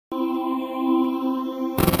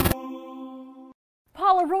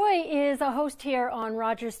Paula Roy is a host here on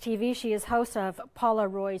Rogers TV. She is host of Paula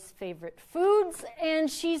Roy's Favorite Foods,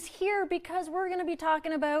 and she's here because we're going to be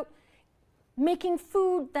talking about making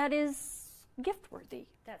food that is gift-worthy.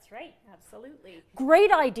 That's right, absolutely.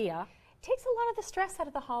 Great idea. Takes a lot of the stress out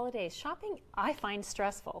of the holidays. Shopping, I find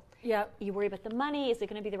stressful. Yeah. You worry about the money. Is it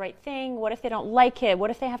going to be the right thing? What if they don't like it?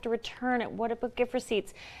 What if they have to return it? What about gift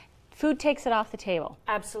receipts? Food takes it off the table.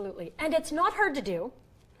 Absolutely. And it's not hard to do.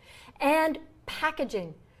 And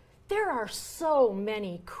packaging. There are so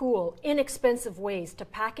many cool, inexpensive ways to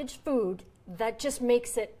package food that just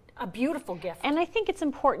makes it a beautiful gift. And I think it's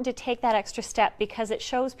important to take that extra step because it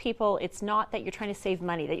shows people it's not that you're trying to save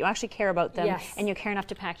money, that you actually care about them and you care enough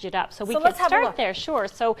to package it up. So we can start there, sure.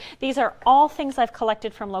 So these are all things I've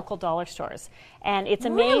collected from local dollar stores. And it's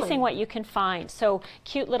amazing what you can find. So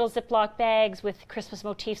cute little Ziploc bags with Christmas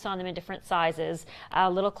motifs on them in different sizes,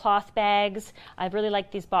 little cloth bags. I really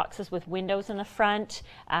like these boxes with windows in the front.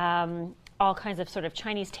 All kinds of sort of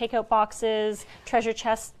Chinese takeout boxes, treasure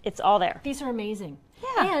chests, it's all there. These are amazing.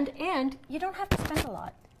 Yeah. And you don't have to spend a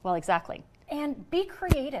lot. Well, exactly. And be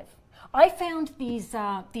creative. I found these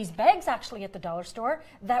bags actually at the dollar store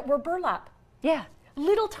that were burlap. Yeah.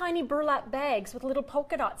 Little tiny burlap bags with little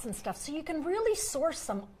polka dots and stuff, so you can really source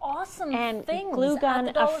some awesome things. And glue gun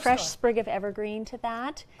at the dollar a fresh store. sprig of evergreen to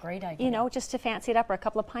that. Great idea. You know, just to fancy it up, or a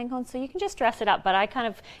couple of pine cones, so you can just dress it up. But I kind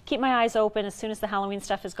of keep my eyes open as soon as the Halloween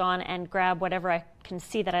stuff is gone and grab whatever I can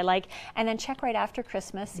see that I like, and then check right after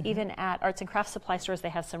Christmas. Even at arts and crafts supply stores, they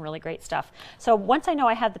have some really great stuff. So once I know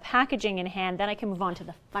I have the packaging in hand, then I can move on to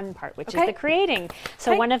the fun part, which is the creating.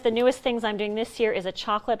 So one of the newest things I'm doing this year is a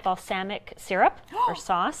chocolate balsamic syrup or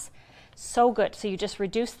sauce. So good. So you just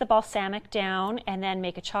reduce the balsamic down and then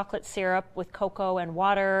make a chocolate syrup with cocoa and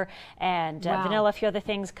water and vanilla, a few other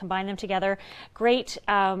things, combine them together. Great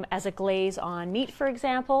as a glaze on meat, for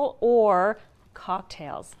example, or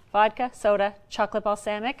cocktails. Vodka, soda, chocolate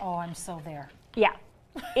balsamic. Oh, I'm so there. Yeah.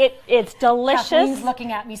 It's delicious. Kathleen's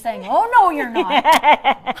looking at me saying, oh, no, you're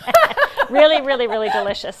not. Really, really, really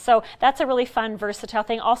delicious. So that's a really fun, versatile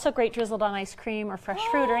thing. Also great drizzled on ice cream or fresh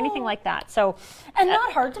fruit or anything like that. So and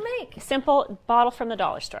not hard to make. Simple, bottle from the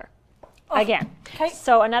dollar store. Again. Okay.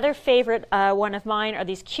 So another favorite one of mine are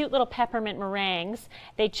these cute little peppermint meringues.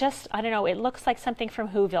 They just, I don't know, it looks like something from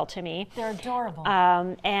Whoville to me. They're adorable.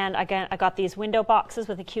 And again, I got these window boxes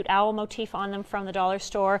with a cute owl motif on them from the dollar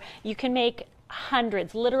store. You can make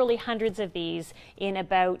hundreds, literally hundreds of these in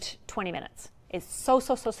about 20 minutes. It's so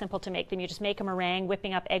simple to make them. You just make a meringue,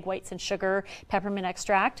 whipping up egg whites and sugar, peppermint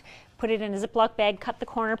extract, put it in a Ziploc bag, cut the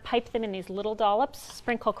corner, pipe them in these little dollops,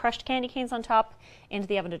 sprinkle crushed candy canes on top, into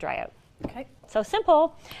the oven to dry out. Okay. So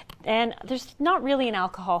simple, and there's not really an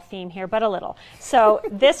alcohol theme here, but a little. So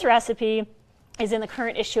this recipe is in the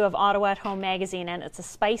current issue of Ottawa at Home magazine, and it's a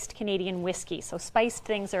spiced Canadian whiskey. So spiced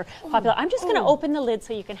things are popular. I'm just going to open the lid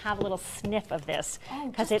so you can have a little sniff of this,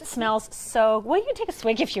 because it smells so, well, you can take a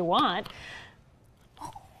swig if you want.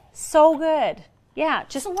 So good. Yeah,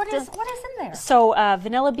 just so what is in there? So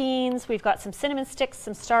vanilla beans, we've got some cinnamon sticks,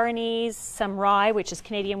 some star anise, some rye, which is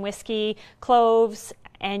Canadian whiskey, cloves,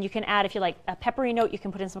 and you can add, if you like a peppery note, you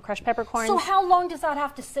can put in some crushed peppercorns. So how long does that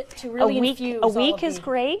have to sit to really infuse? A week is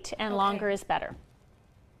great, and longer is better.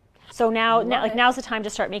 So now's the time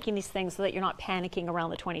to start making these things so that you're not panicking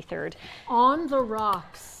around the 23rd. On the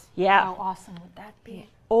rocks. Yeah. How awesome would that be?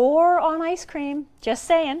 Or on ice cream, just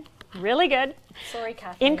saying. Really good. Sorry,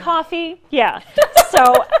 Kathleen. In coffee, yeah.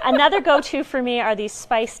 So another go-to for me are these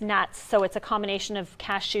spiced nuts. So it's a combination of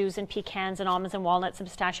cashews and pecans and almonds and walnuts and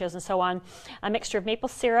pistachios and so on. A mixture of maple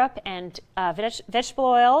syrup and vegetable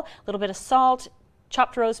oil, a little bit of salt,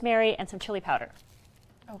 chopped rosemary, and some chili powder.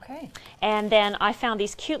 Okay. And then I found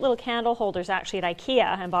these cute little candle holders actually at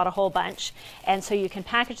IKEA and bought a whole bunch. And so you can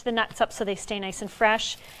package the nuts up so they stay nice and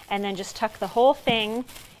fresh, and then just tuck the whole thing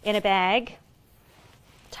in a bag,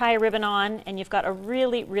 tie a ribbon on, and you've got a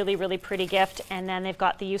really, really, really pretty gift. And then they've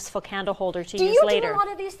got the useful candle holder to use later. Do you do a lot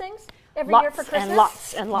of these things every year for Christmas? And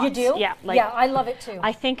lots and lots. You do? Yeah. Yeah, I love it too.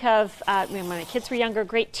 I think of when my kids were younger,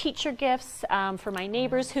 great teacher gifts for my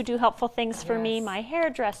neighbors who do helpful things for me, my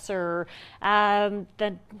hairdresser,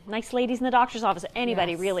 the nice ladies in the doctor's office,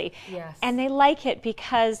 anybody really. Yes. And they like it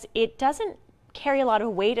because it doesn't carry a lot of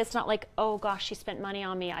weight. It's not like, oh gosh, she spent money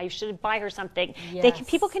on me, I should buy her something. Yes.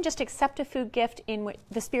 People can just accept a food gift in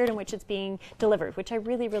the spirit in which it's being delivered, which I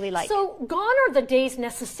really, really like. So gone are the days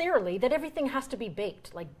necessarily that everything has to be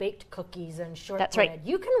baked, like baked cookies and shortbread. That's right.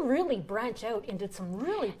 You can really branch out into some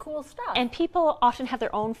really cool stuff. And people often have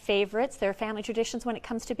their own favorites, their family traditions when it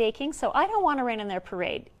comes to baking, so I don't want to rain on their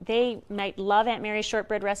parade. They might love Aunt Mary's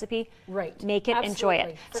shortbread recipe. Right. Make it, enjoy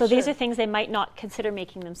it. So these are things they might not consider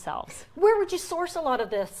making themselves. Where would you source a lot of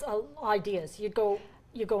this ideas? Do you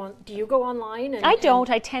go online? I don't.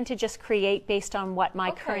 I tend to just create based on what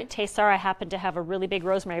my current tastes are. I happen to have a really big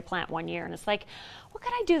rosemary plant one year, and it's like, what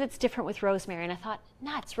could I do that's different with rosemary? And I thought,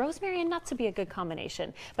 nuts. Rosemary and nuts would be a good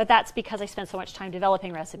combination. But that's because I spent so much time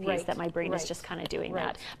developing recipes that my brain is just kind of doing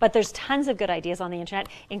that. But there's tons of good ideas on the internet,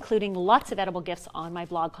 including lots of edible gifts on my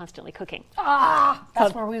blog, Constantly Cooking.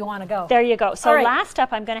 That's where we want to go. There you go. So last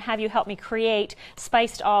up, I'm going to have you help me create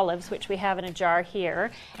spiced olives, which we have in a jar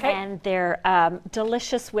here. And they're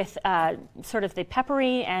delicious with sort of the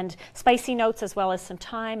peppery and spicy notes, as well as some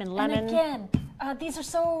thyme and lemon. And again, these are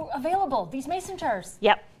so available, these mason jars.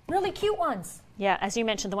 Yep. Really cute ones. Yeah, as you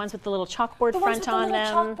mentioned, the ones with the little chalkboard front on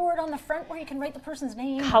them. The little chalkboard on the front where you can write the person's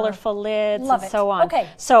name. Colorful lids and so on. Okay.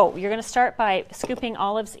 So you're going to start by scooping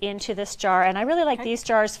olives into this jar. And I really like these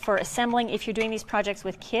jars for assembling if you're doing these projects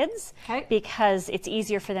with kids, because it's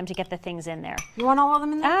easier for them to get the things in there. You want all of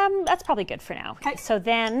them in there? That's probably good for now. So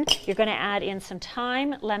then you're going to add in some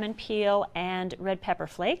thyme, lemon peel, and red pepper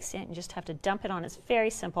flakes. And you just have to dump it on. It's very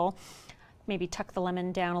simple. Maybe tuck the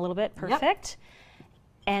lemon down a little bit. Perfect.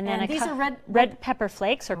 And then these are red pepper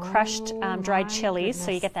flakes or crushed dried chilies,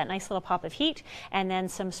 so you get that nice little pop of heat. And then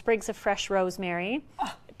some sprigs of fresh rosemary,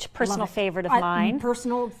 personal favorite of mine.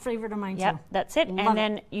 Personal favorite of mine too. Yep, that's it. And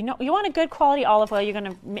then you want a good quality olive oil. You're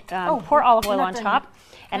going to pour olive oil on top.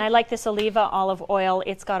 And I like this Oliva olive oil.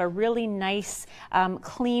 It's got a really nice,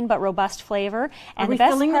 clean but robust flavor. And the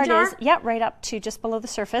best part is, right up to just below the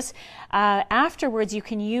surface. Afterwards, you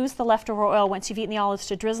can use the leftover oil once you've eaten the olives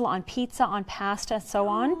to drizzle on pizza, on pasta, and so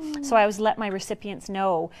on. So I always let my recipients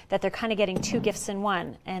know that they're kind of getting two gifts in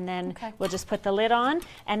one. And then we'll just put the lid on,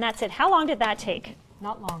 and that's it. How long did that take?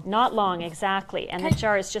 Not long. Not long, exactly. And the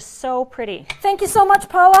jar is just so pretty. Thank you so much,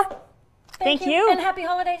 Paula. Thank you. And happy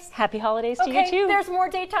holidays. Happy holidays to you too. There's more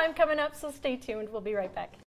daytime coming up, so stay tuned. We'll be right back.